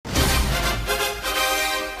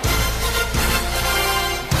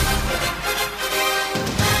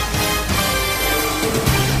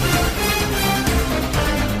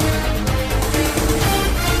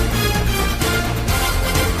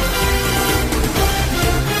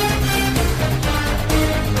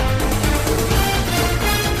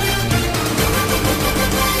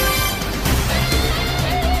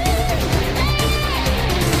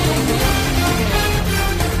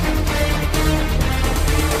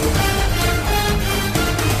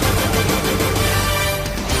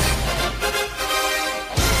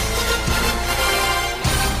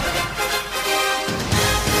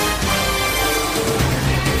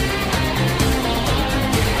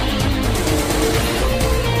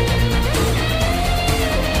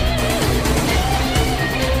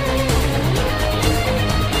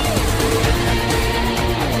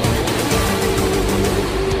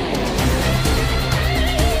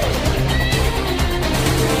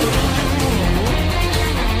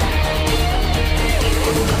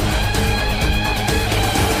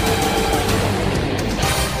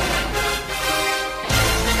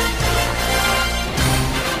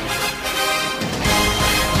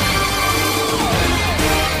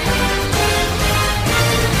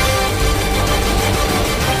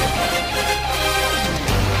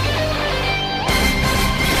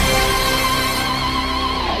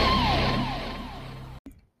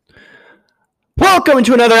Welcome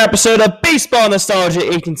to another episode of Baseball Nostalgia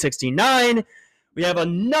 1869. We have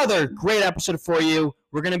another great episode for you.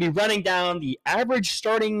 We're going to be running down the average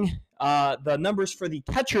starting, the numbers for the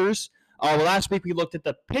catchers. Last week we looked at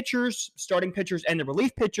the pitchers, starting pitchers, and the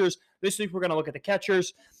relief pitchers. This week we're going to look at the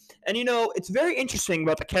catchers. And you know, it's very interesting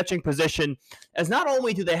about the catching position, as not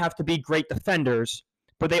only do they have to be great defenders,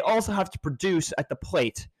 but they also have to produce at the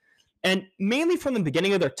plate. And mainly from the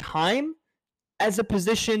beginning of their time, as a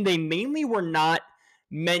position, they mainly were not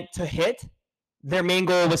meant to hit. Their main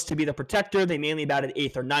goal was to be the protector. They mainly batted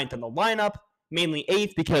 8th or 9th in the lineup, mainly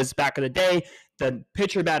 8th because back in the day, the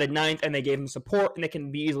pitcher batted 9th and they gave him support and they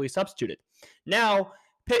can be easily substituted. Now,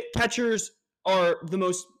 catchers are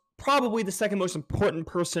probably the second most important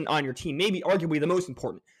person on your team, maybe arguably the most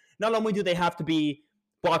important. Not only do they have to be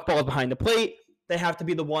block balls behind the plate, they have to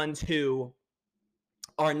be the ones who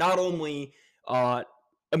are not only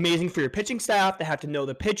amazing for your pitching staff. They have to know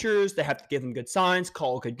the pitchers. They have to give them good signs,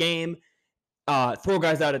 call a good game, throw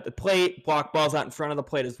guys out at the plate, block balls out in front of the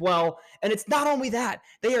plate as well. And it's not only that.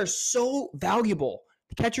 They are so valuable.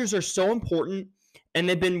 The catchers are so important, and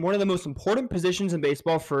they've been one of the most important positions in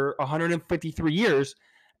baseball for 153 years.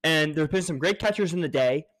 And there's been some great catchers in the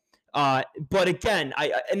day. But again,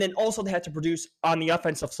 and then also they had to produce on the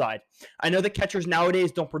offensive side. I know the catchers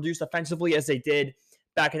nowadays don't produce offensively as they did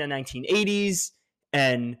back in the 1980s.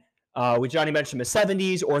 And with Johnny Bench in the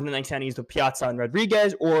 70s, or in the 1990s with Piazza and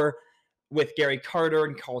Rodriguez, or with Gary Carter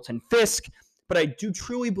and Carlton Fisk. But I do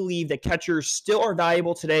truly believe that catchers still are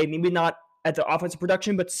valuable today. Maybe not at the offensive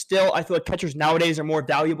production, but still I feel like catchers nowadays are more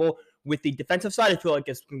valuable with the defensive side. I feel like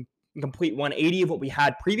it's a complete 180 of what we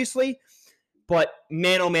had previously. But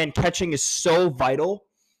man-oh-man, catching is so vital.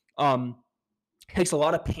 Takes a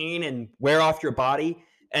lot of pain and wear off your body.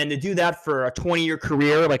 And to do that for a 20-year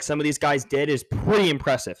career like some of these guys did is pretty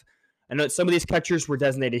impressive. I know that some of these catchers were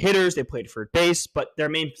designated hitters. They played for base, but their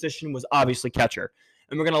main position was obviously catcher.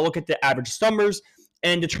 And we're going to look at the average numbers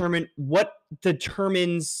and determine what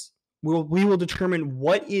determines – we will determine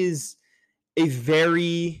what is a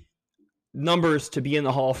very numbers to be in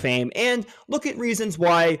the Hall of Fame and look at reasons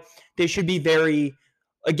why they should be very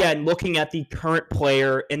 – again, looking at the current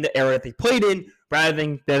player in the era that they played in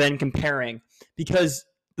rather than comparing. Because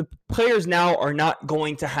 – the players now are not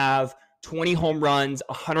going to have 20 home runs,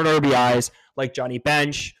 100 RBIs like Johnny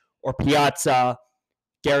Bench or Piazza,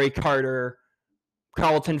 Gary Carter,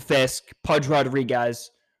 Carlton Fisk, Pudge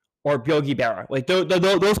Rodriguez, or Yogi Berra. Like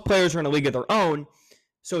those players are in a league of their own,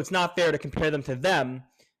 so it's not fair to compare them to them.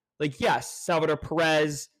 Like, yes, Salvador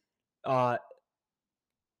Perez, Buster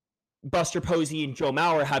Posey, and Joe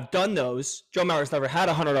Mauer have done those. Joe Mauer's never had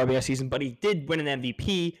a 100 RBI season, but he did win an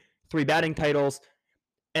MVP, 3 batting titles.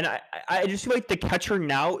 And I just feel like the catcher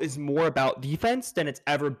now is more about defense than it's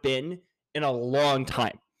ever been in a long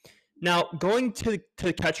time. Now, going to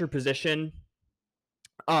the catcher position,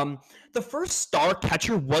 the first star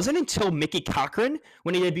catcher wasn't until Mickey Cochrane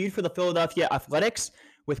when he debuted for the Philadelphia Athletics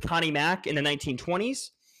with Connie Mack in the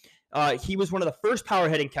 1920s. He was one of the first power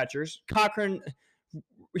hitting catchers. Cochrane,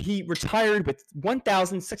 he retired with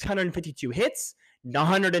 1,652 hits,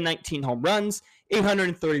 119 home runs,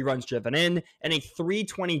 830 runs driven in, and a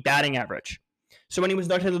 .320 batting average. So when he was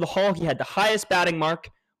inducted into the Hall, he had the highest batting mark,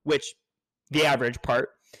 which the average part.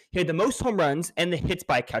 He had the most home runs and the hits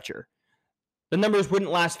by catcher. The numbers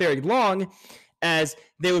wouldn't last very long, as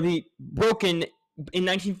they would be broken in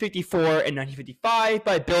 1954 and 1955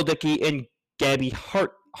 by Bill Dickey and Gabby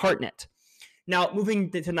Hartnett. Now,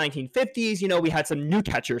 moving to the 1950s, we had some new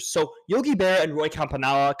catchers. So Yogi Berra and Roy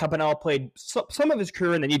Campanella. Campanella played some of his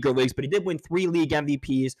career in the Negro Leagues, but he did win 3 league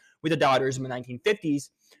MVPs with the Dodgers in the 1950s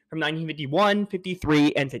from 1951,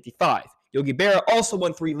 53, and 55. Yogi Berra also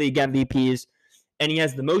won 3 league MVPs, and he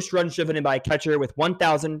has the most runs driven in by a catcher with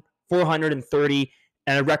 1,430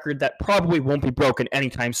 and a record that probably won't be broken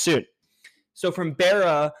anytime soon. So from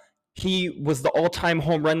Berra, he was the all-time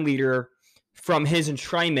home run leader from his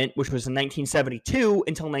enshrinement, which was in 1972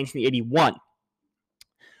 until 1981.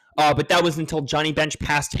 But that was until Johnny Bench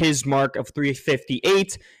passed his mark of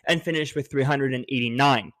 358 and finished with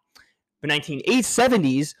 389. The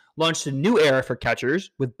 1970s launched a new era for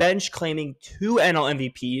catchers, with Bench claiming 2 NL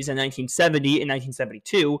MVPs in 1970 and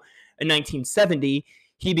 1972. In 1970,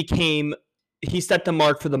 he set the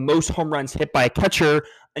mark for the most home runs hit by a catcher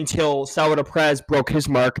until Salvador Perez broke his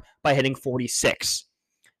mark by hitting 46.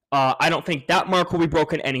 I don't think that mark will be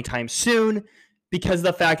broken anytime soon because of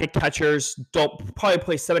the fact that catchers don't probably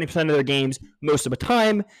play 70% of their games most of the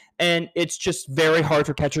time, and it's just very hard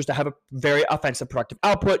for catchers to have a very offensive productive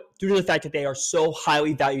output due to the fact that they are so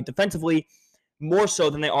highly valued defensively, more so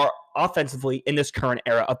than they are offensively in this current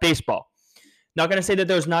era of baseball. Not going to say that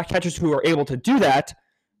there's not catchers who are able to do that.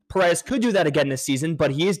 Perez could do that again this season,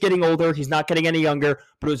 but he is getting older. He's not getting any younger,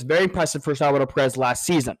 but it was very impressive for Salvador Perez last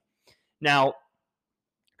season. Now,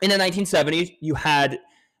 in the 1970s, you had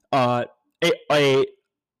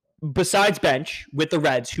besides Bench with the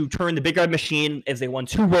Reds, who turned the Big Red Machine as they won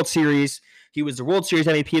 2 World Series. He was the World Series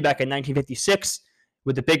MVP back in 1956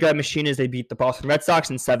 with the Big Red Machine as they beat the Boston Red Sox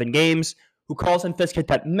in 7 games, who Carlton Fisk hit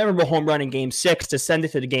that memorable home run in Game 6 to send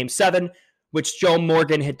it to the Game 7, which Joe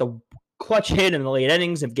Morgan hit the clutch hit in the late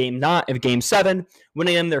innings of Game 7,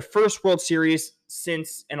 winning them their first World Series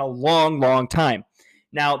since in a long, long time.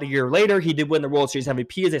 Now, the year later, he did win the World Series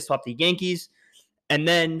MVP as they swept the Yankees, and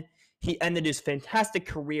then he ended his fantastic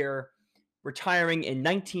career retiring in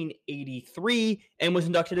 1983 and was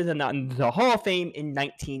inducted into the Hall of Fame in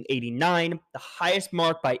 1989, the highest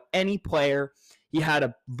mark by any player. He had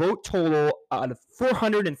a vote total out of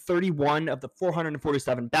 431 of the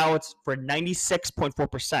 447 ballots for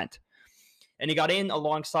 96.4%. And he got in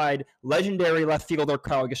alongside legendary left fielder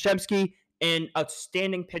Carl Yastrzemski and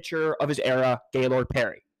outstanding pitcher of his era, Gaylord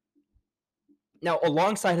Perry. Now,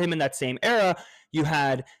 alongside him in that same era, you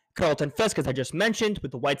had Carlton Fisk, as I just mentioned,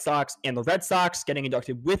 with the White Sox and the Red Sox, getting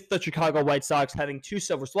inducted with the Chicago White Sox, having 2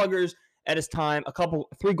 Silver Sluggers at his time,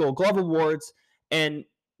 3 Gold Glove awards, and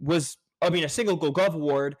a single Gold Glove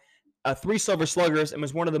award, 3 Silver Sluggers, and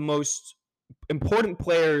was one of the most important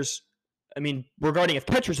players, regarding of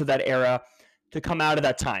catchers of that era, to come out of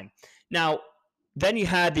that time. Now, then you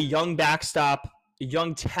had the young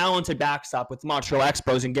talented backstop with Montreal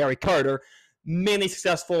Expos and Gary Carter, mainly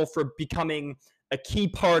successful for becoming a key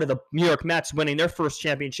part of the New York Mets, winning their first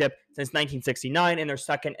championship since 1969 and their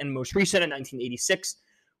second and most recent in 1986,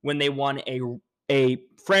 when they won a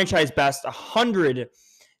franchise best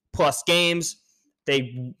 100-plus games.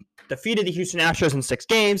 They defeated the Houston Astros in 6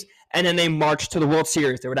 games, and then they marched to the World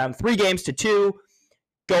Series. They were down 3-2,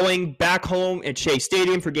 going back home at Shea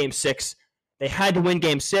Stadium for Game 6. They had to win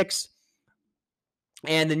Game 6,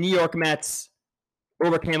 and the New York Mets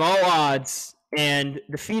overcame all odds and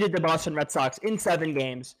defeated the Boston Red Sox in 7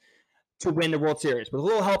 games to win the World Series. With a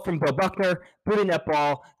little help from Bill Buckner, booting that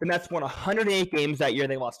ball, the Mets won 108 games that year.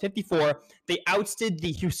 They lost 54. They ousted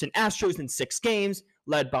the Houston Astros in 6 games,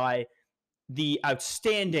 led by the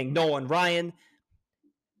outstanding Nolan Ryan.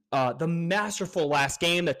 The masterful last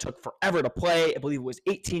game that took forever to play. I believe it was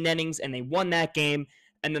 18 innings, and they won that game.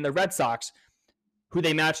 And then the Red Sox, who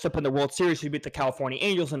they matched up in the World Series, who beat the California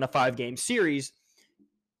Angels in a 5-game series,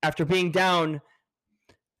 after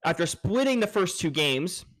splitting the first 2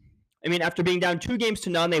 games, after being down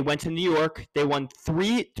 2-0, they went to New York. They won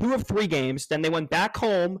 2 of 3 games. Then they went back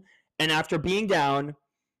home, and after being down,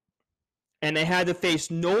 and they had to face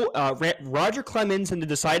Roger Clemens in the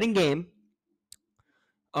deciding game.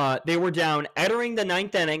 They were down entering the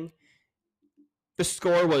 9th inning. The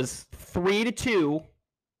score was 3-2.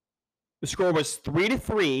 The score was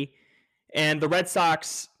 3-3, and the Red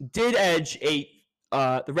Sox did edge a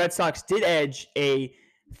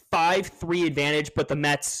 5-3 advantage, but the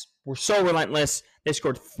Mets were so relentless. They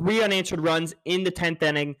scored 3 unanswered runs in the 10th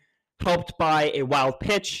inning, helped by a wild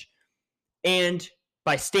pitch, and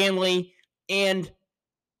by Stanley, and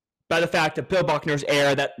by the fact of Bill Buckner's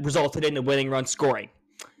error that resulted in the winning run scoring.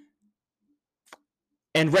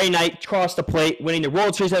 And Ray Knight crossed the plate, winning the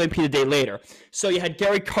World Series MVP the day later. So you had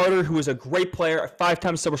Gary Carter, who was a great player, a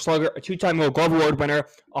 5-time Silver Slugger, a 2-time Gold Glove Award winner,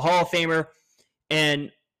 a Hall of Famer,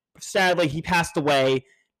 and sadly, he passed away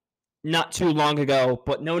not too long ago,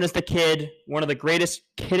 but known as the Kid, one of the greatest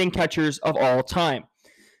hitting catchers of all time.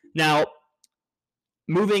 Now,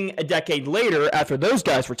 moving a decade later, after those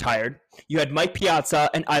guys retired, you had Mike Piazza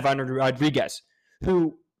and Ivan Rodriguez,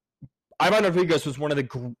 Ivan Rodriguez was one of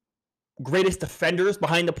the greatest defenders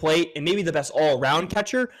behind the plate and maybe the best all-around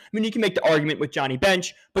catcher. You can make the argument with Johnny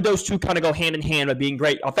Bench, but those two kind of go hand in hand by being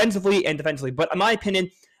great offensively and defensively. But in my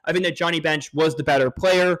opinion, I think that Johnny Bench was the better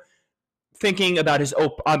player, thinking about his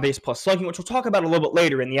on-base plus slugging, which we'll talk about a little bit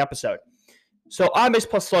later in the episode. So on-base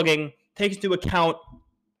plus slugging takes into account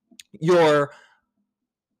your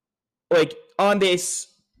on-base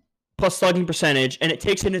plus slugging percentage, and it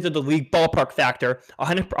takes it into the league ballpark factor.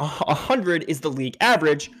 100 is the league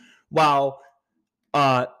average, while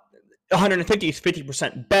 150 is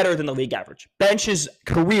 50% better than the league average. Bench's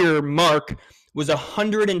career mark was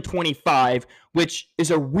 125, which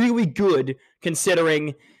is a really good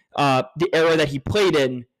considering the era that he played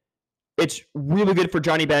in. It's really good for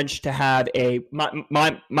Johnny Bench to have a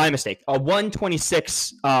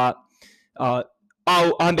 126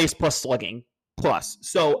 on-base plus slugging plus.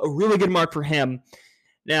 So a really good mark for him.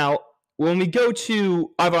 Now, when we go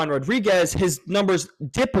to Ivan Rodriguez, his numbers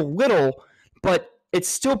dip a little, but it's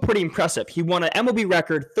still pretty impressive. He won an MLB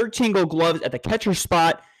record 13 Gold Gloves at the catcher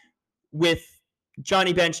spot, with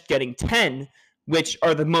Johnny Bench getting 10, which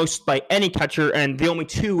are the most by any catcher, and the only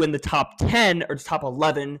two in the top 10 or top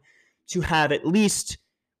 11 to have at least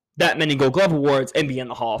that many Gold Glove awards and be in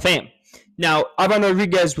the Hall of Fame. Now, Ivan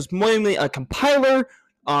Rodriguez was mainly a compiler,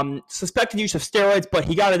 suspected use of steroids, but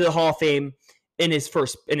he got into the Hall of Fame in his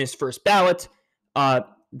first ballot.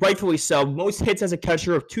 Rightfully so. Most hits as a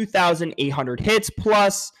catcher of 2,800 hits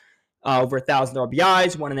plus, over 1,000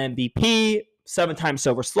 RBIs, won an MVP, 7-time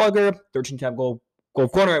Silver Slugger, 13-time Gold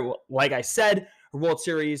Corner, like I said, a World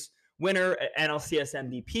Series winner, NLCS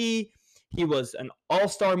MVP. He was an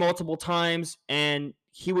All-Star multiple times, and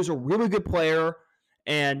he was a really good player.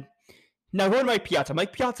 And now going to Mike Piazza.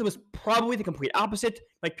 Mike Piazza was probably the complete opposite.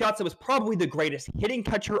 Mike Piazza was probably the greatest hitting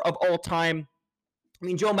catcher of all time. I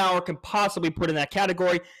mean, Joe Mauer can possibly put in that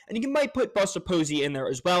category, and you might put Buster Posey in there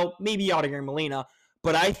as well, maybe Yadier Molina.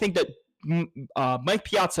 But I think that Mike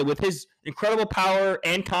Piazza, with his incredible power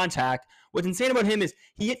and contact, what's insane about him is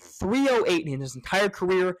he hit .308 in his entire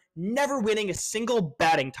career, never winning a single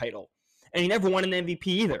batting title. And he never won an MVP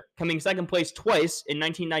either, coming second place twice in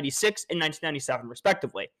 1996 and 1997,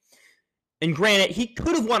 respectively. And granted, he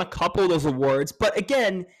could have won a couple of those awards, but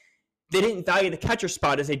again, they didn't value the catcher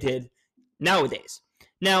spot as they did nowadays.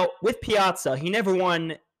 Now, with Piazza, he never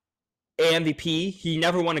won an MVP. He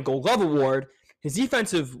never won a Gold Glove award. His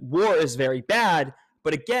defensive WAR is very bad,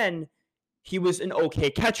 but again, he was an okay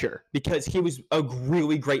catcher because he was a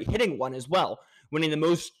really great hitting one as well, winning the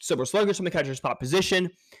most Silver Sluggers from the catcher spot position.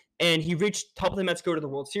 And he helped the Mets go to the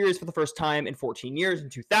World Series for the first time in 14 years in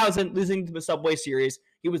 2000, losing to the Subway Series.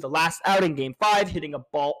 He was the last out in Game 5, hitting a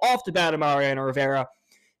ball off the bat of Mariano Rivera,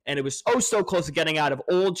 and it was so close to getting out of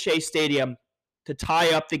Old Shea Stadium to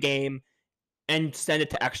tie up the game and send it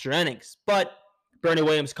to extra innings. But Bernie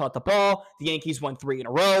Williams caught the ball, the Yankees won 3 in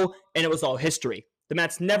a row, and it was all history. The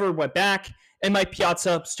Mets never went back, and Mike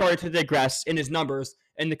Piazza started to digress in his numbers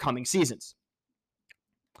in the coming seasons.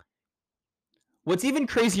 What's even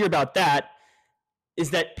crazier about that is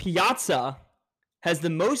that Piazza has the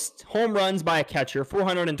most home runs by a catcher,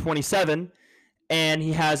 427, and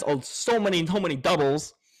he has so many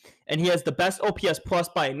doubles, and he has the best OPS plus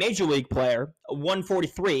by a major league player,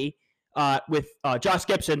 143, with Josh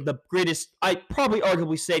Gibson, the greatest. I probably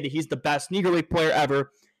arguably say that he's the best Negro League player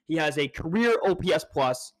ever. He has a career OPS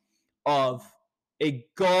plus of a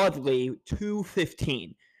godly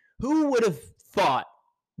 215. Who would have thought?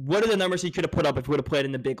 What are the numbers he could have put up if he would have played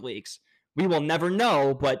in the big leagues? We will never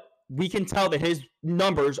know, but we can tell that his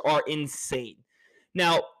numbers are insane.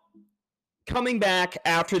 Now, coming back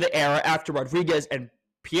after the era, after Rodriguez and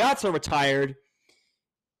Piazza retired,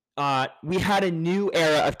 we had a new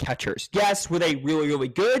era of catchers. Yes, were they really, really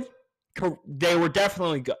good? They were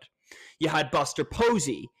definitely good. You had Buster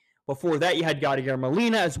Posey. Before that, you had Yadier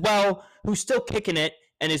Molina as well, who's still kicking it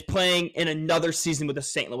and is playing in another season with the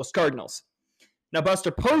St. Louis Cardinals. Now,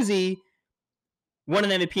 Buster Posey won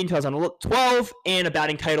an MVP in 2012 and a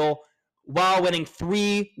batting title while winning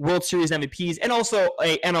 3 World Series MVPs and also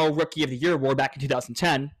a NL Rookie of the Year award back in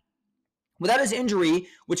 2010. Without his injury,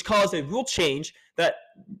 which caused a rule change that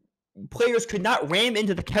players could not ram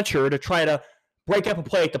into the catcher to try to break up a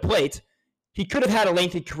play at the plate, he could have had a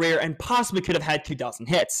lengthy career and possibly could have had 2,000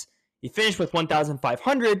 hits. He finished with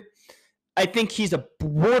 1,500. I think he's a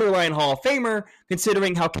borderline Hall of Famer,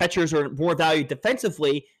 considering how catchers are more valued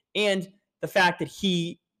defensively and the fact that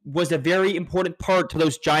he was a very important part to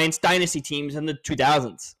those Giants dynasty teams in the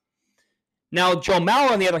 2000s. Now, Joe Mauer,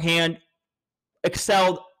 on the other hand,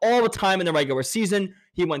 excelled all the time in the regular season.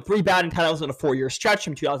 He won 3 batting titles in a 4-year stretch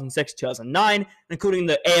from 2006 to 2009, including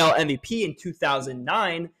the AL MVP in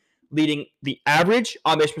 2009, leading the average,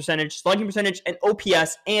 on-base percentage, slugging percentage, and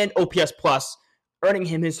OPS plus, earning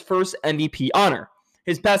him his first MVP honor.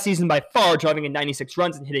 His best season by far, driving in 96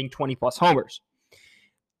 runs and hitting 20-plus homers.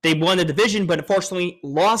 They won the division, but unfortunately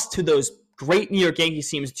lost to those great New York Yankees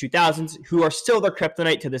teams in the 2000s, who are still their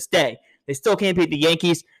kryptonite to this day. They still can't beat the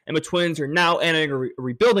Yankees, and the Twins are now entering a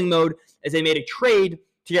rebuilding mode as they made a trade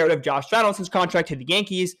to get rid of Josh Donaldson's contract to the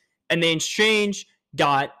Yankees, and they in exchange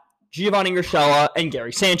got Giovanni Urshela and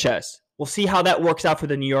Gary Sanchez. We'll see how that works out for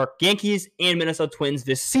the New York Yankees and Minnesota Twins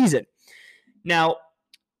this season. Now,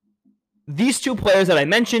 these 2 players that I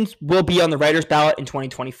mentioned will be on the writer's ballot in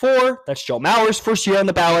 2024. That's Joe Mauer's first year on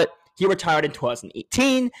the ballot. He retired in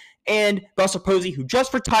 2018. And Buster Posey, who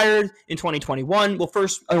just retired in 2021, will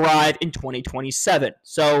first arrive in 2027.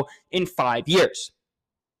 So in 5 years.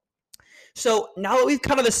 So now that we've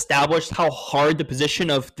kind of established how hard the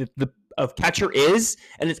position of of catcher is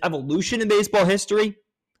and its evolution in baseball history,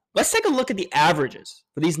 let's take a look at the averages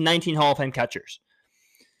for these 19 Hall of Fame catchers.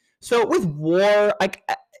 So with WAR,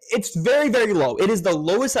 it's very, very low. It is the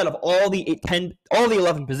lowest out of all the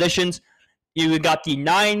 11 positions. You got the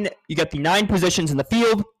nine positions in the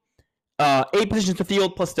field, 8 positions in the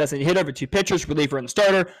field plus designated hitter over 2 pitchers, reliever, and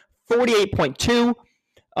starter. 48.2.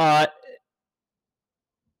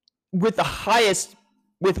 With the highest,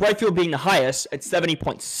 with right field being the highest at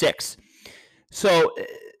 70.6. So,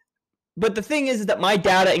 but the thing is that my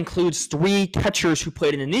data includes 3 catchers who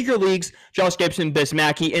played in the Negro Leagues: Josh Gibson, Biz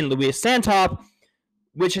Mackey, and Luis Santop,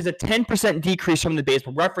 which is a 10% decrease from the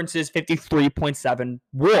Baseball References 53.7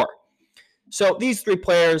 WAR. So these 3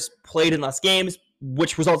 players played in less games,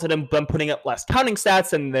 which resulted in them putting up less counting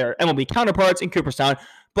stats than their MLB counterparts in Cooperstown.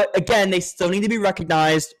 But again, they still need to be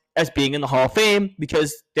recognized as being in the Hall of Fame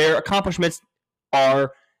because their accomplishments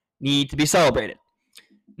need to be celebrated.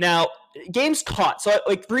 Now, games caught. So,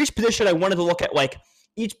 for each position, I wanted to look at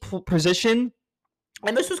each position,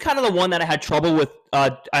 and this was kind of the one that I had trouble with.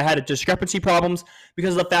 I had a discrepancy problems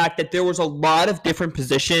because of the fact that there was a lot of different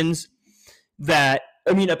positions that.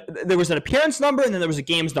 There was an appearance number and then there was a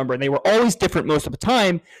games number, and they were always different most of the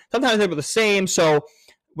time. Sometimes they were the same. So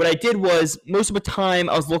what I did was most of the time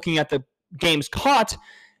I was looking at the games caught,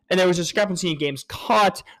 and there was a discrepancy in games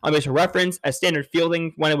caught on Baseball Reference as standard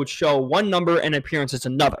fielding when it would show one number and appearances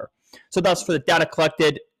another. So that's for the data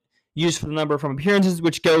collected, used for the number from appearances,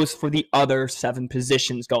 which goes for the other 7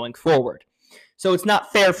 positions going forward. So it's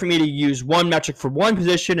not fair for me to use one metric for one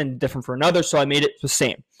position and different for another, so I made it the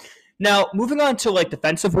same. Now, moving on to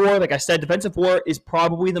defensive WAR, like I said, defensive WAR is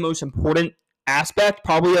probably the most important aspect,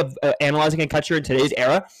 probably of analyzing a catcher in today's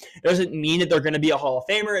era. It doesn't mean that they're going to be a Hall of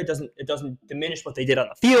Famer. It doesn't diminish what they did on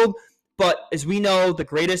the field. But as we know, the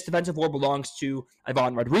greatest defensive WAR belongs to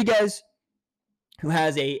Ivan Rodriguez, who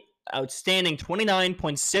has a outstanding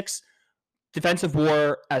 29.6 defensive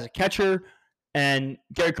WAR as a catcher, and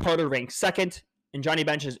Gary Carter ranks second, and Johnny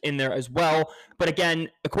Bench is in there as well. But again,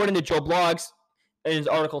 according to Joe Blogs, in his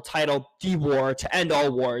article titled D-WAR to End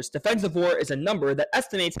All Wars, defensive WAR is a number that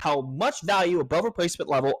estimates how much value above replacement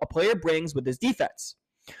level a player brings with his defense.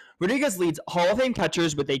 Rodriguez leads Hall of Fame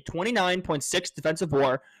catchers with a 29.6 defensive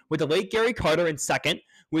WAR, with the late Gary Carter in second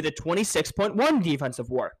with a 26.1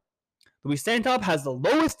 defensive WAR. Luis Santop has the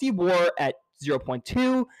lowest D-WAR at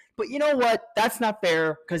 0.2, but you know what? That's not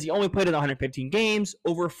fair because he only played in 115 games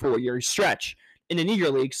over a 4-year stretch in the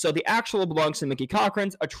Negro League, so the actual belongs to Mickey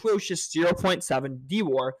Cochran's atrocious 0.7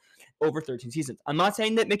 D-WAR over 13 seasons. I'm not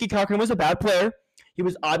saying that Mickey Cochran was a bad player. He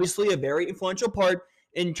was obviously a very influential part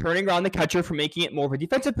in turning around the catcher from making it more of a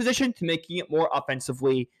defensive position to making it more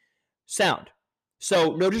offensively sound.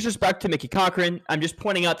 So no disrespect to Mickey Cochran. I'm just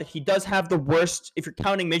pointing out that he does have the worst, if you're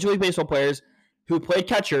counting Major League Baseball players who played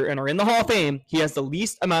catcher and are in the Hall of Fame, he has the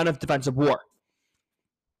least amount of defensive WAR.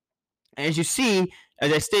 And as you see,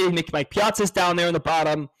 as I stated, Mike Piazza's down there in the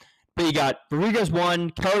bottom, but you got Rodriguez 1,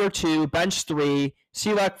 Carter 2, Bench 3,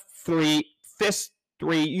 Selak 3, Fisk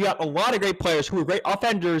 3. You got a lot of great players who are great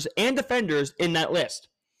offenders and defenders in that list.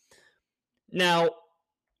 Now,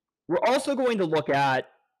 we're also going to look at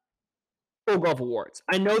Gold Glove Awards.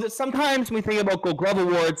 I know that sometimes when we think about Gold Glove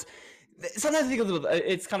Awards, sometimes I think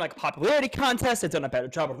it's kind of like a popularity contest. It's done a better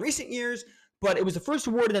job in recent years, but it was the first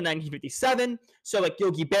awarded in 1957. So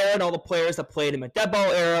Yogi Berra and all the players that played in the dead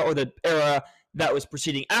ball era or the era that was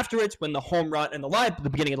preceding after it, when the home run and the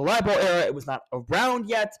beginning of the live ball era, it was not around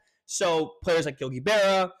yet. So players like Yogi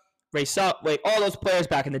Berra, Ray Supp, all those players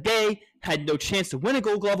back in the day had no chance to win a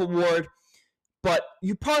Gold Glove Award. But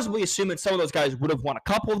you possibly assume that some of those guys would have won a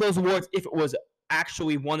couple of those awards if it was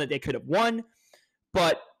actually one that they could have won.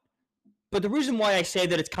 But the reason why I say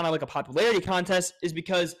that it's kind of like a popularity contest is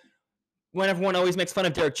because when everyone always makes fun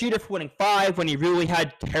of Derek Jeter for winning 5 when he really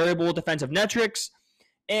had terrible defensive metrics.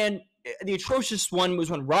 And the atrocious one was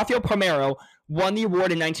when Rafael Palmeiro won the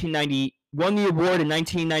award in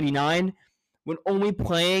 1999 when only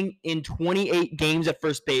playing in 28 games at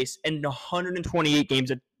first base and 128 games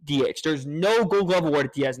at DH. There's no Gold Glove Award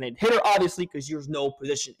at designated hitter, obviously, because there's no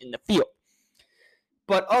position in the field.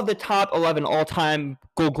 But of the top 11 all-time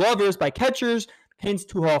Gold Glovers by catchers, contains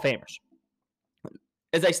 2 Hall of Famers.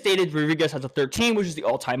 As I stated, Rodriguez has a 13, which is the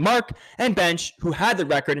all-time mark, and Bench, who had the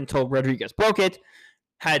record until Rodriguez broke it,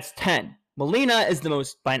 has 10. Molina is the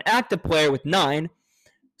most by an active player with 9.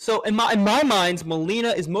 So in my mind, Molina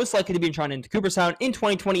is most likely to be trying into Cooperstown in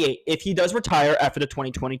 2028 if he does retire after the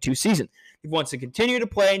 2022 season. If he wants to continue to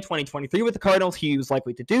play in 2023 with the Cardinals, he was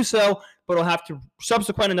likely to do so, but he'll have to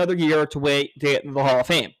another year to wait to get into the Hall of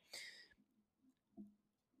Fame.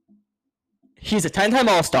 He's a 10-time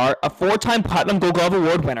All-Star, a 4-time Platinum Gold Glove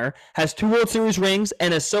Award winner, has 2 World Series rings,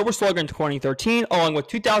 and a Silver Slugger in 2013, along with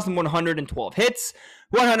 2,112 hits,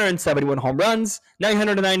 171 home runs,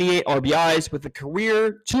 998 RBIs, with a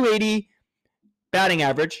career 280 batting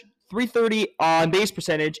average, 330 on-base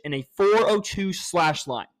percentage, and a 402 slash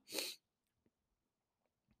line.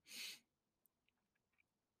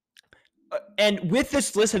 And with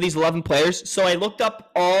this list of these 11 players, so I looked up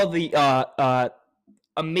all the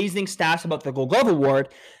amazing stats about the Gold Glove Award,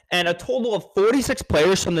 and a total of 46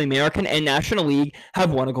 players from the American and National League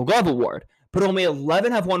have won a Gold Glove Award, but only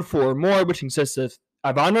 11 have won 4 or more, which consists of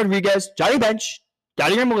Ivan Rodriguez, Johnny Bench,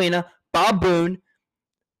 Yadier Molina, Bob Boone,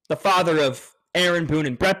 the father of Aaron Boone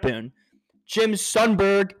and Brett Boone, Jim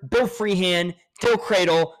Sundberg, Bill Freehan, Dill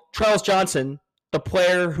Cradle, Charles Johnson, the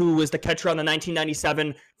player who was the catcher on the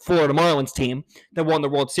 1997 Florida Marlins team that won the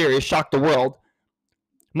World Series, shocked the world,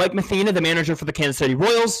 Mike Matheny, the manager for the Kansas City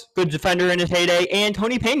Royals, good defender in his heyday, and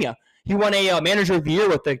Tony Pena. He won a Manager of the Year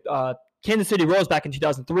with the Kansas City Royals back in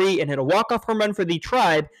 2003 and hit a walk-off home run for the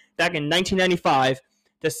Tribe back in 1995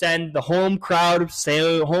 to send the home crowd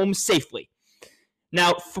home safely.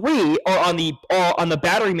 Now, 3 are on the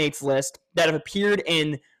Battery Mates list that have appeared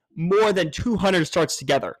in more than 200 starts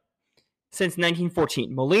together since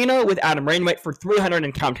 1914. Molina with Adam Wainwright for 300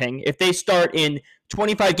 and counting. If they start in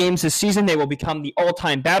 25 games this season, they will become the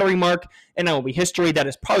all-time battery mark, and that will be history. That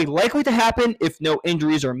is probably likely to happen if no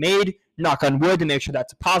injuries are made. Knock on wood to make sure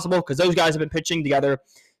that's possible, because those guys have been pitching together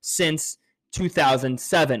since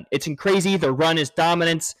 2007. It's crazy. Their run is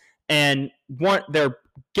dominance, and they're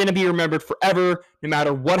going to be remembered forever, no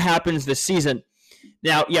matter what happens this season.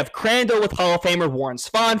 Now, you have Crandall with Hall of Famer Warren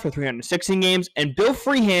Spahn for 316 games, and Bill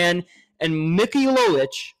Freehan and Mickey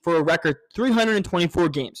Lolich for a record 324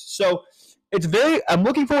 games. So I'm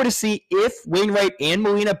looking forward to see if Wainwright and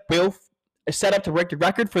Molina both set up to break the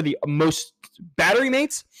record for the most Battery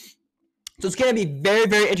Mates. So it's going to be very,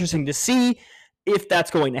 very interesting to see if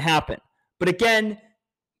that's going to happen. But again,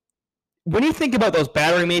 when you think about those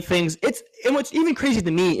Battery Mate things, and what's even crazy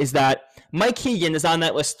to me is that Mike Keegan is on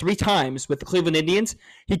that list 3 times with the Cleveland Indians.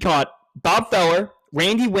 He caught Bob Feller,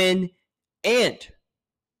 Randy Winn, and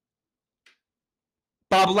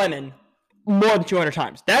Bob Lemon more than 200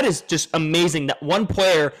 times. That is just amazing that one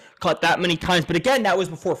player caught that many times. But again, that was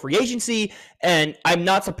before free agency, and I'm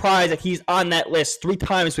not surprised that he's on that list 3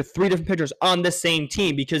 times with 3 different pitchers on the same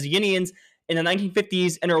team, because the Indians in the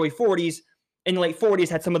 1950s and early 40s and late 40s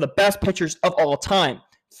had some of the best pitchers of all time.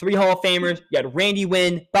 3 Hall of Famers. You had Randy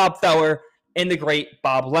Winn, Bob Feller, and the great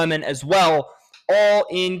Bob Lemon as well, all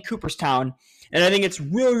in Cooperstown. And I think it's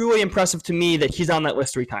really, really impressive to me that he's on that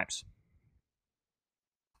list 3 times.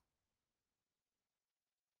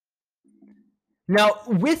 Now,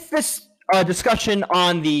 with this discussion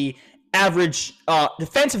on the average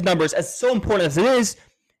defensive numbers, as so important as it is,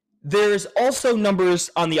 there's also numbers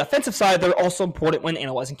on the offensive side that are also important when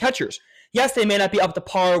analyzing catchers. Yes, they may not be up to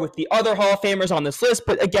par with the other Hall of Famers on this list,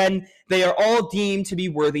 but again, they are all deemed to be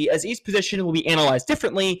worthy, as each position will be analyzed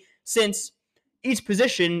differently, since each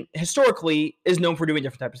position historically is known for doing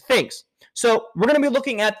different types of things. So we're going to be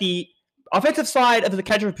looking at the offensive side of the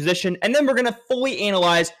catcher position, and then we're going to fully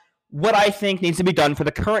analyze what I think needs to be done for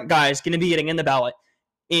the current guys going to be getting in the ballot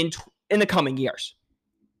in the coming years.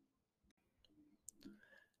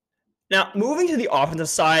 Now, moving to the offensive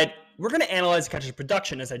side, we're going to analyze the catcher's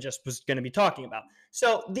production, as I just was going to be talking about.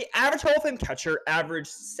 So the average Hall of Fame catcher averaged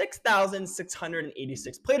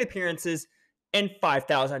 6,686 plate appearances and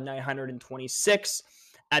 5,926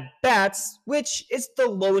 at-bats, which is the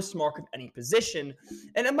lowest mark of any position.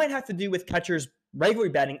 And it might have to do with catchers regularly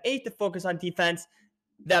batting 8th to focus on defense,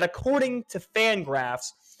 that according to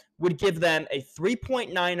Fangraphs would give them a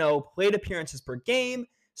 3.90 plate appearances per game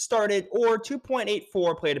started, or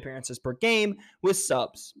 2.84 plate appearances per game with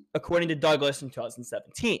subs, according to Douglas in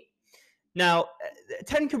 2017. Now,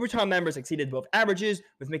 10 Cooperstown members exceeded both averages,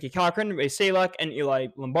 with Mickey Cochran, Ray Salek, and Eli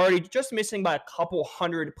Lombardi just missing by a couple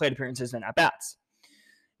hundred plate appearances and at-bats.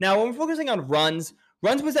 Now, when we're focusing on runs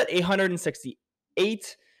was at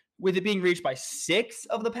 868, with it being reached by 6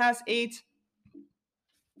 of the past 8,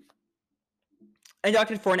 and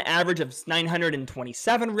doctored for an average of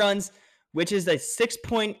 927 runs, which is a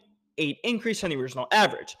 6.8 increase from the original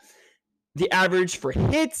average. The average for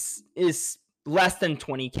hits is less than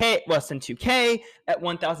 2K at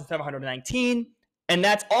 1,719, and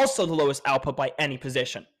that's also the lowest output by any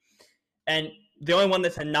position. And the only one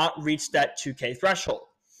that had not reached that 2K threshold.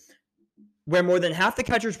 Where more than half the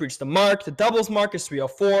catchers reached the mark, the doubles mark is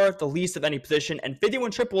 304, the least of any position, and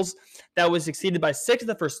 51 triples that was exceeded by 6 of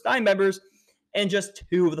the first 9 members, and just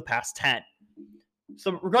 2 of the past 10.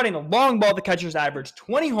 So regarding the long ball, the catchers averaged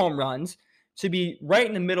 20 home runs, to be right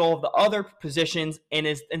in the middle of the other positions and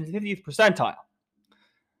is in the 50th percentile.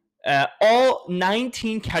 All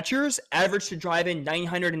 19 catchers averaged to drive in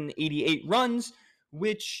 988 runs,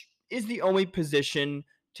 which is the only position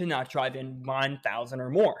to not drive in 1,000 or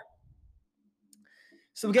more.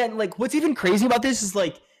 So again, like, what's even crazy about this is,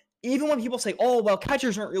 like, even when people say, oh, well,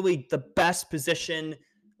 catchers aren't really the best position,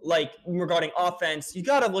 like, regarding offense, you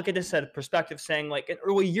got to look at this at a perspective saying, like, in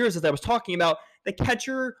early years, as I was talking about, the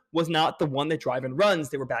catcher was not the one that drive in runs.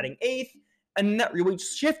 They were batting eighth, and that really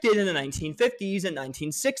shifted in the 1950s and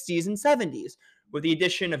 1960s and 70s with the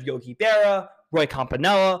addition of Yogi Berra, Roy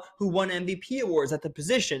Campanella, who won MVP awards at the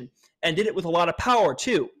position and did it with a lot of power,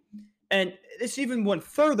 too. And this even went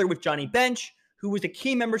further with Johnny Bench, who was a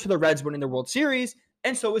key member to the Reds winning the World Series,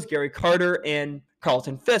 and so was Gary Carter and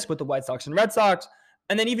Carlton Fisk with the White Sox and Red Sox.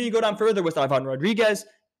 And then even you go down further with Ivan Rodriguez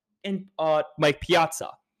and Mike Piazza.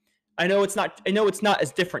 I know it's not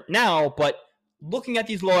as different now, but looking at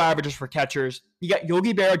these low averages for catchers, you got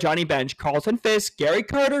Yogi Berra, Johnny Bench, Carlton Fisk, Gary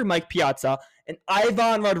Carter, Mike Piazza, and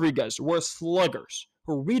Ivan Rodriguez were sluggers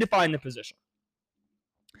who redefined the position.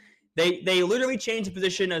 They literally changed the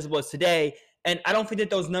position as it was today, and I don't think that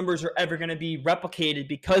those numbers are ever going to be replicated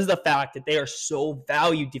because of the fact that they are so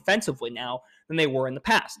valued defensively now than they were in the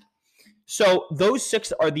past. So those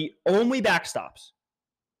six are the only backstops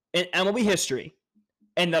in MLB history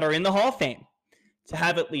and that are in the Hall of Fame to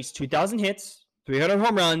have at least 2,000 hits, 300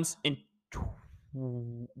 home runs, and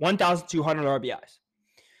 1,200 RBIs.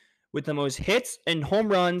 With the most hits and home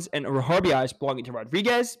runs and RBIs belonging to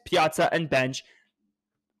Rodriguez, Piazza, and Bench,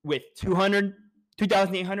 with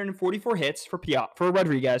 2,844 hits for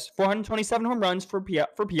Rodriguez, 427 home runs for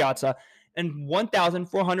Piazza, and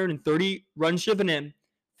 1,430 runs driven in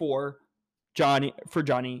for Yogi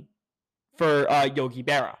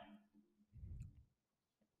Berra.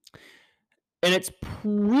 And it's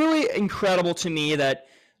really incredible to me that,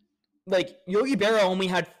 like, Yogi Berra only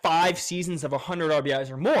had 5 seasons of 100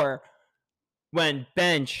 RBIs or more when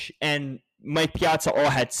Bench and Mike Piazza all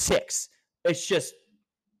had 6. It's just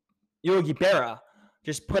Yogi Berra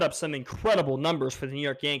just put up some incredible numbers for the New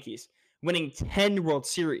York Yankees, winning 10 World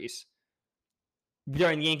Series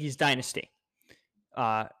during the Yankees dynasty.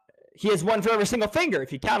 He has one for every single finger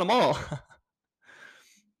if you count them all.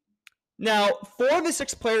 Now, 4 of the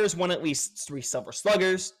 6 players won at least 3 Silver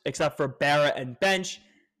Sluggers, except for Berra and Bench,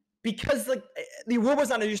 because the award was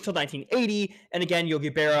not introduced until 1980, and again,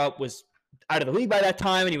 Yogi Berra was out of the league by that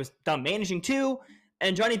time, and he was done managing too,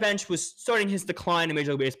 and Johnny Bench was starting his decline in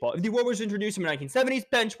Major League Baseball. If the award was introduced in the 1970s,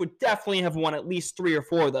 Bench would definitely have won at least 3 or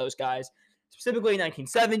 4 of those guys, specifically in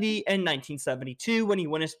 1970 and 1972 when he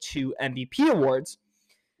won his 2 MVP awards.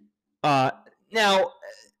 Now,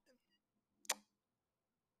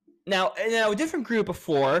 a different group of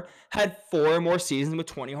 4 had 4 more seasons with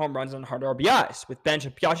 20 home runs and 100 RBIs, with Bench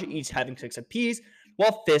and Piazza each having 6 apiece,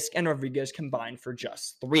 while Fisk and Rodriguez combined for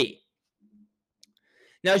just 3.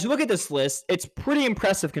 Now, as you look at this list, it's pretty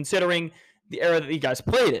impressive considering the era that these guys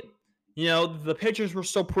played in. You know, the pitchers were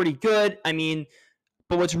still pretty good. I mean,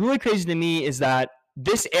 but what's really crazy to me is that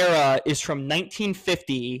this era is from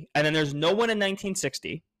 1950, and then there's no one in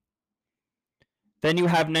 1960. Then you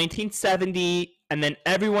have 1970, and then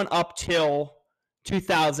everyone up till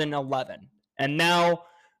 2011. And now,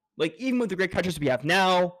 like, even with the great catchers we have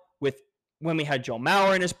now, with when we had Joe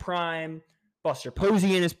Mauer in his prime, Buster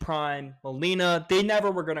Posey in his prime, Molina, they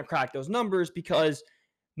never were going to crack those numbers because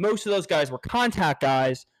most of those guys were contact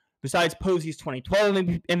guys, besides Posey's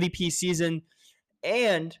 2012 MVP season.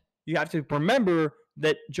 And you have to remember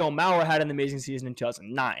that Joe Mauer had an amazing season in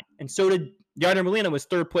 2009. And so did Yadier Molina, was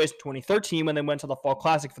 3rd place in 2013 when they went to the Fall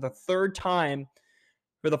Classic for the 4th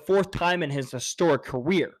time in his historic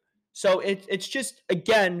career. So it's just,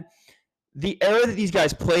 again, the era that these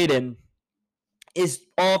guys played in is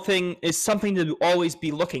something to always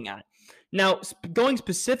be looking at. Now, going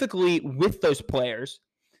specifically with those players,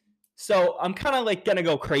 so I'm kind of like going to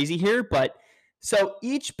go crazy here, but so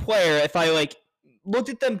each player, if I like looked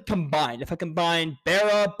at them combined, if I combine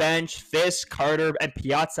Berra, Bench, Fisk, Carter, and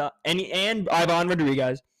Piazza, and Ivan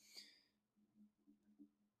Rodriguez,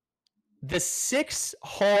 the 6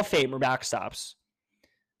 Hall of Famer backstops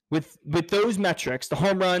with those metrics, the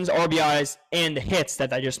home runs, RBIs, and the hits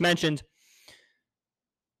that I just mentioned,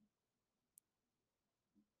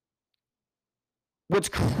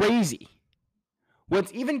 what's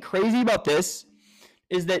even crazy about this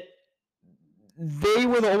is that they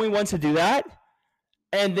were the only ones to do that,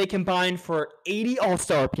 and they combined for 80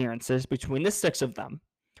 All-Star appearances between the 6 of them,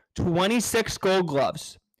 26 Gold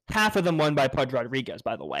Gloves, half of them won by Pudge Rodriguez,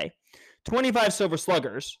 by the way, 25 Silver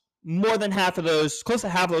Sluggers, more than half of those, close to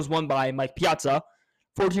half of those won by Mike Piazza,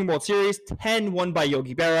 14 World Series, 10 won by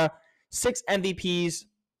Yogi Berra, 6 MVPs.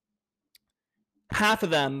 Half of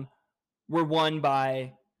them were won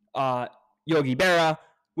by Yogi Berra,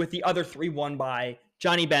 with the other 3 won by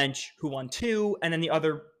Johnny Bench, who won 2, and then the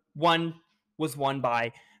other 1 was won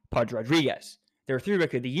by Pudge Rodriguez. There were 3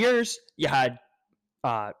 Rookie of the Years. You had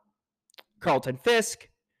Carlton Fisk,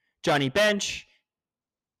 Johnny Bench,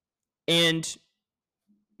 and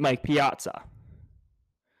Mike Piazza.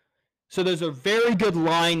 So there's a very good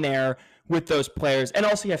line there with those players. And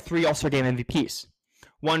also you have 3 All-Star Game MVPs.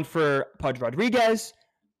 1 for Pudge Rodriguez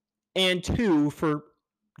and 2 for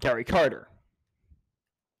Gary Carter.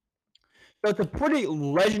 So it's a pretty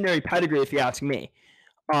legendary pedigree if you ask me.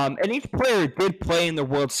 And each player did play in the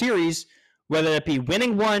World Series, whether it be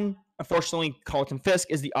winning one. Unfortunately, Carlton Fisk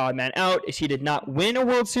is the odd man out, as he did not win a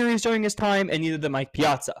World Series during his time, and neither did Mike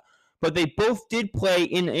Piazza. But they both did play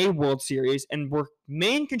in a World Series and were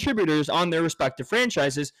main contributors on their respective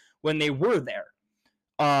franchises when they were there.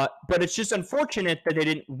 But it's just unfortunate that they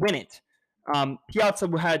didn't win it. Piazza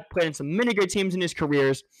had played in some mini-great teams in his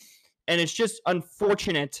careers, and it's just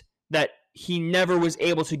unfortunate that he never was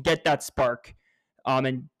able to get that spark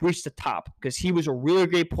and reach the top, because he was a really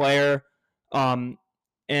great player, and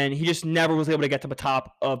he just never was able to get to the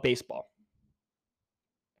top of baseball.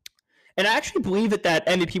 And I actually believe that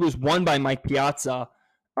MVP was won by Mike Piazza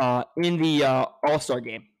in the All-Star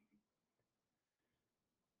game.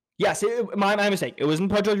 Yes, my mistake. It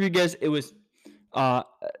wasn't Pudge Rodriguez. It was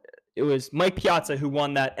Mike Piazza who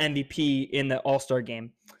won that MVP in the All-Star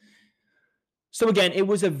game. So again, it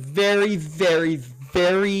was a very, very,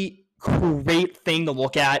 very great thing to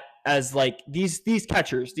look at, as like these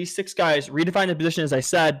catchers, these 6 guys redefined the position, as I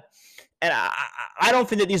said. And I don't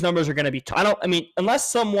think that these numbers are going to be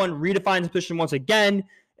unless someone redefines the position once again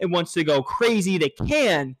and wants to go crazy, they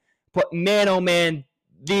can. But man, oh man,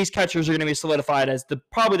 these catchers are going to be solidified as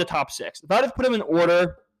probably the top 6. If I had to put them in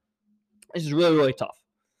order, this is really, really tough.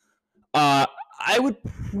 I would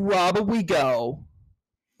probably go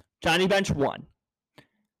Johnny Bench 1,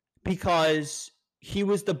 because he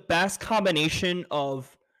was the best combination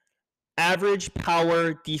of average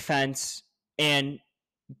power, defense, and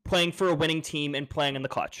playing for a winning team and playing in the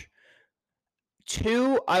clutch.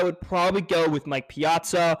 2, I would probably go with Mike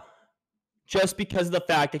Piazza, just because of the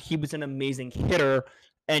fact that he was an amazing hitter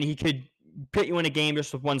and he could get you in a game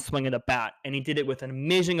just with one swing of the bat. And he did it with an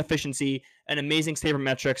amazing efficiency and amazing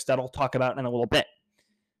sabermetrics that I'll talk about in a little bit.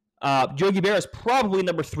 Yogi Berra is probably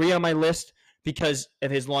number 3 on my list because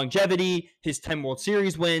of his longevity, his 10 World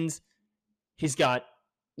Series wins. He's got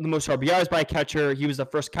the most RBIs by a catcher. He was the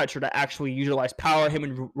first catcher to actually utilize power. Him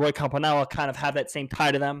and Roy Campanella kind of have that same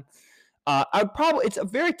tie to them. It's a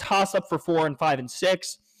very toss-up for 4 and 5 and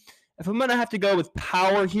 6. If I'm going to have to go with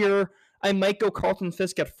power here, I might go Carlton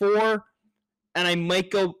Fisk at 4, and I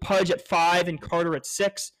might go Pudge at 5 and Carter at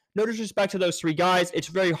 6. No disrespect to those 3 guys. It's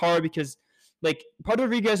very hard because, like, Pudge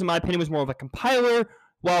Rodriguez, in my opinion, was more of a compiler,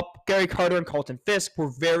 while Gary Carter and Carlton Fisk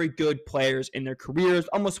were very good players in their careers,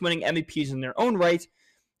 almost winning MVPs in their own right.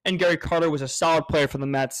 And Gary Carter was a solid player for the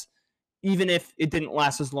Mets, even if it didn't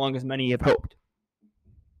last as long as many have hoped.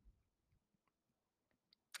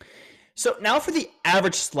 So now for the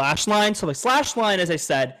average slash line. So the slash line, as I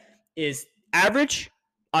said, is average,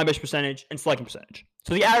 on-base percentage, and slugging percentage.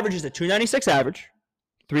 So the average is a 296 average,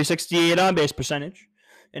 368 on-base percentage,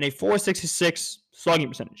 and a 466 slugging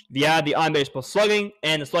percentage. If you add the on-base plus slugging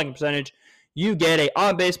and the slugging percentage, you get a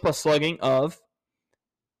on-base plus slugging of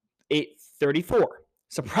 834.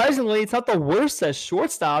 Surprisingly, it's not the worst, as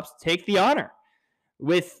shortstops take the honor.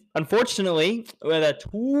 Unfortunately, with a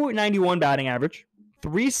 291 batting average,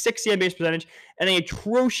 360 on-base percentage, and an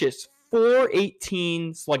atrocious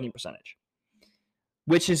 418 slugging percentage,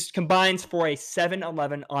 which combines for a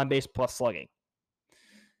 711 on-base plus slugging.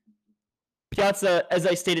 Piazza, as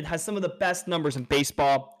I stated, has some of the best numbers in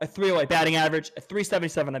baseball: a 308 batting average, a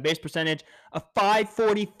 377 on-base percentage, a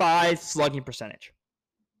 545 slugging percentage,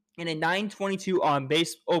 and a 922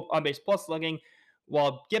 on-base plus slugging,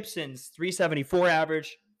 while Gibson's 374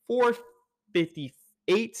 average,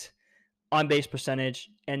 458 on-base percentage,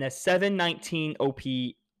 and a 719 OP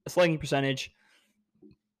slugging percentage,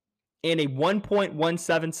 and a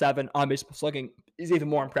 1.177 on-base plus slugging is even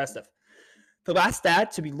more impressive. The last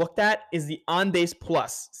stat to be looked at is the on-base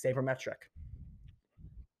plus sabermetric.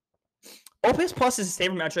 On-base plus is a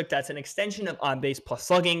sabermetric that's an extension of on-base plus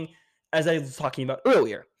slugging, as I was talking about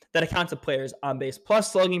earlier, that accounts a player's on-base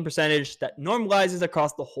plus slugging percentage that normalizes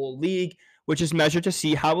across the whole league, which is measured to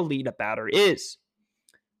see how elite a batter is.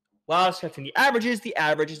 While discussing the average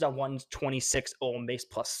is a 126 on-base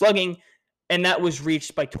plus slugging, and that was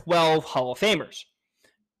reached by 12 Hall of Famers,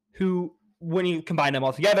 who when you combine them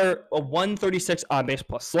all together, a 136 on base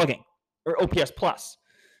plus slugging, or OPS plus,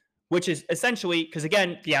 which is essentially, because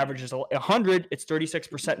again, the average is 100, it's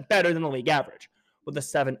 36% better than the league average. With the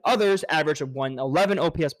 7 others, average of 111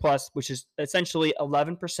 OPS plus, which is essentially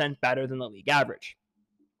 11% better than the league average.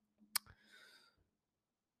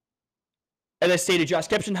 As I stated, Josh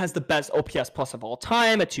Gibson has the best OPS plus of all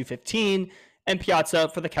time at 215, and Piazza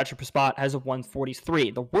for the catcher per spot has a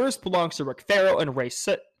 143. The worst belongs to Rick Faro and Ray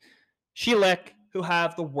Shilek, who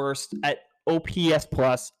have the worst at OPS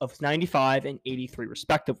plus of 95 and 83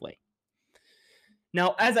 respectively.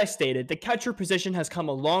 Now, as I stated, the catcher position has come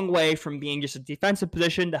a long way from being just a defensive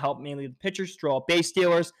position to help mainly the pitchers draw base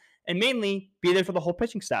stealers and mainly be there for the whole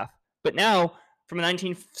pitching staff. But now, from the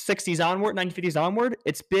 1960s onward, 1950s onward,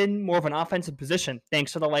 it's been more of an offensive position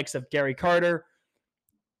thanks to the likes of Gary Carter,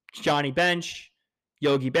 Johnny Bench,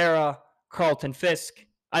 Yogi Berra, Carlton Fisk,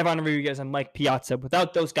 Ivan Rodriguez, and Mike Piazza.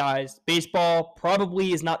 Without those guys, baseball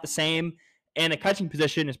probably is not the same, and the catching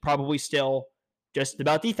position is probably still just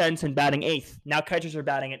about defense and batting eighth. Now catchers are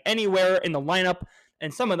batting it anywhere in the lineup,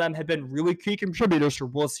 and some of them have been really key contributors for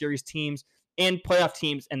World Series teams and playoff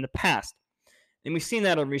teams in the past. And we've seen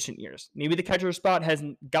that in recent years. Maybe the catcher spot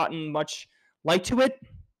hasn't gotten much light to it.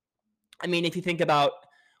 I mean, if you think about,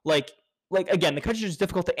 like again, the catcher is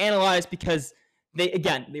difficult to analyze because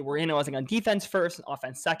they were analyzing on defense first and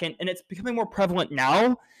offense second, and it's becoming more prevalent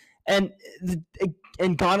now. And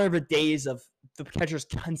gone are the days of the catchers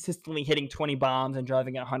consistently hitting 20 bombs and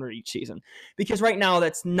driving at 100 each season. Because right now,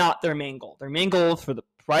 that's not their main goal. Their main goal is for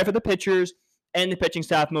the pitchers and the pitching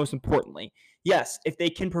staff, most importantly. Yes, if they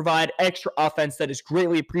can provide extra offense, that is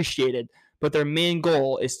greatly appreciated. But their main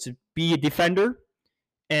goal is to be a defender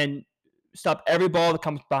and stop every ball that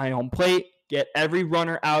comes behind home plate, get every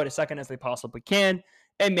runner out as second as they possibly can,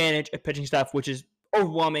 and manage a pitching staff which is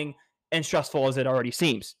overwhelming and stressful as it already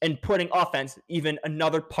seems, and putting offense even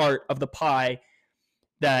another part of the pie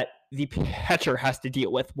that the catcher has to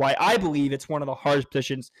deal with. Why I believe it's one of the hardest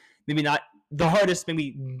positions, maybe not the hardest,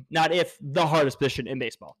 maybe not if the hardest position in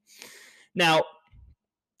baseball. Now,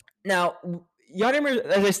 Yadier,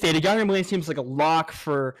 as I stated, Yadier Molina seems like a lock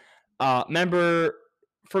for member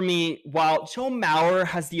for me. While Joe Mauer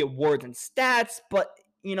has the awards and stats, but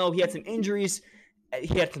he had some injuries,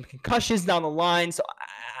 he had some concussions down the line, so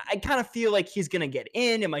I kind of feel like he's gonna get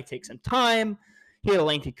in. It might take some time. He had a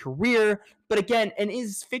lengthy career, but again, and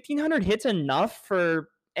is 1,500 hits enough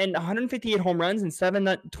and 158 home runs and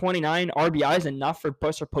 729 RBIs enough for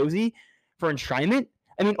Buster Posey for enshrinement?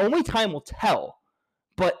 I mean, only time will tell.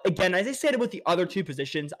 But again, as I said with the other two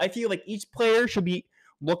positions, I feel like each player should be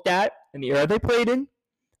looked at in the era they played in,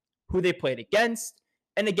 who they played against,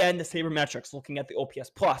 and again, the sabermetrics, looking at the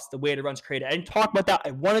OPS plus, the weighted runs created. I didn't talk about that.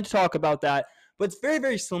 I wanted to talk about that, but it's very,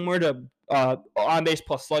 very similar to on-base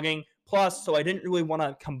plus slugging plus, so I didn't really want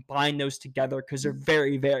to combine those together because they're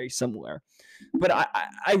very, very similar. But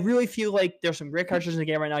I really feel like there's some great catchers in the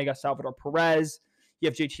game right now. You got Salvador Perez. You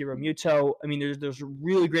have JT Realmuto. I mean, there's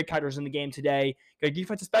really great catchers in the game today. You got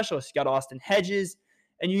defensive specialists. You got Austin Hedges.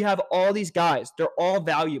 And you have all these guys. They're all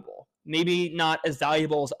valuable. Maybe not as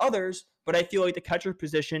valuable as others, but I feel like the catcher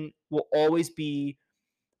position will always be,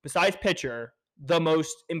 besides pitcher, the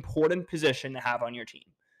most important position to have on your team.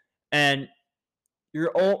 And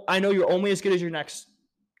I know you're only as good as your next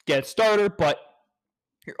starter, but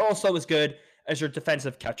you're also as good as your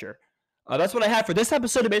defensive catcher. That's what I have for this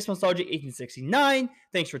episode of Baseball Nostalgia 1869.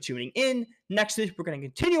 Thanks for tuning in. Next week, we're going to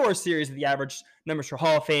continue our series of the average numbers for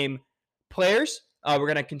Hall of Fame players. We're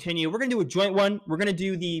going to continue. We're going to do a joint one. We're going to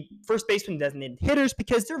do the first baseman designated hitters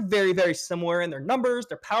because they're very, very similar in their numbers,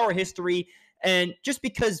 their power history, and just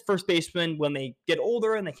because first basemen, when they get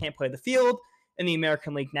older and they can't play the field in the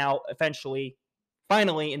American League now,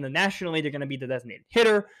 finally, in the National League, they're going to be the designated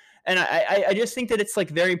hitter. And I just think that it's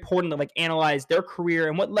very important to analyze their career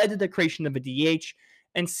and what led to the creation of a DH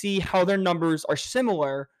and see how their numbers are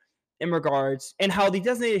similar in regards and how the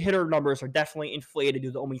designated hitter numbers are definitely inflated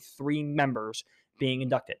due to only 3 members being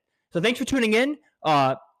inducted. So thanks for tuning in.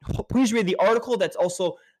 Please read the article that's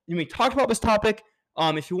also we talked about this topic.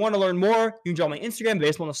 If you want to learn more, you can join my Instagram,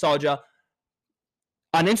 Baseball Nostalgia.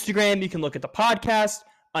 On Instagram, you can look at the podcast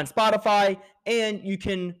on Spotify, and you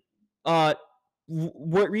can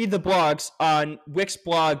read the blogs on Wix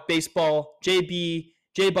blog, Baseball, JB,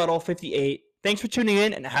 J Buttle 58. Thanks for tuning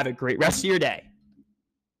in, and have a great rest of your day.